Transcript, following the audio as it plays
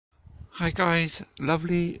Hi guys,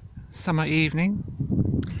 lovely summer evening,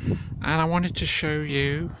 and I wanted to show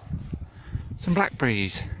you some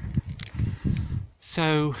blackberries.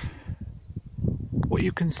 So what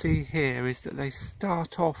you can see here is that they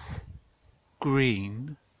start off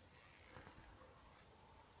green.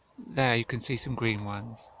 There you can see some green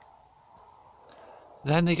ones.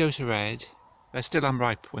 Then they go to red. They're still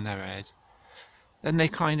unripe when they're red. Then they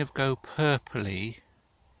kind of go purpley.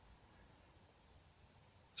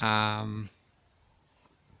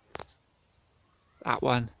 That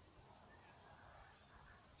one,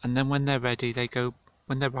 and then when they're ready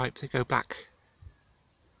when they're ripe they go black.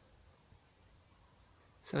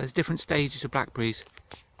 So there's different stages of blackberries.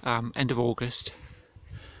 End of August,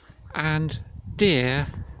 and deer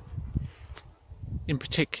in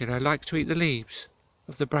particular like to eat the leaves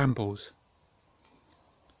of the brambles.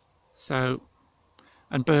 So,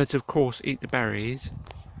 and birds of course eat the berries.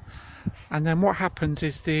 And then what happens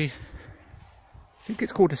is I think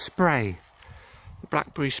it's called a spray. The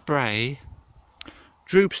blackberry spray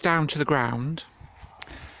droops down to the ground,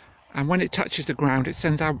 and when it touches the ground it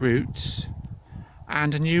sends out roots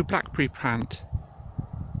and a new blackberry plant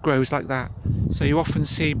grows like that. So you often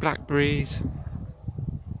see blackberries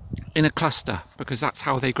in a cluster because that's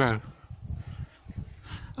how they grow,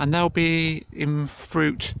 and they'll be in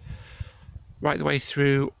fruit right the way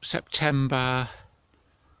through September.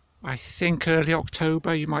 I think early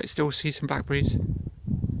October you might still see some blackberries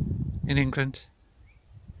in England.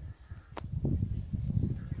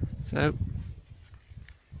 So,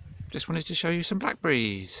 just wanted to show you some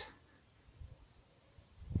blackberries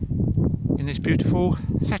in this beautiful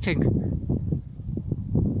setting.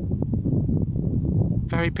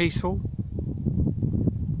 Very peaceful.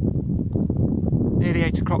 Nearly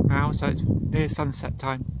 8 o'clock now, so it's near sunset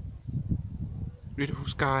time. Beautiful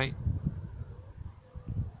sky.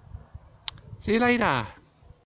 See you later.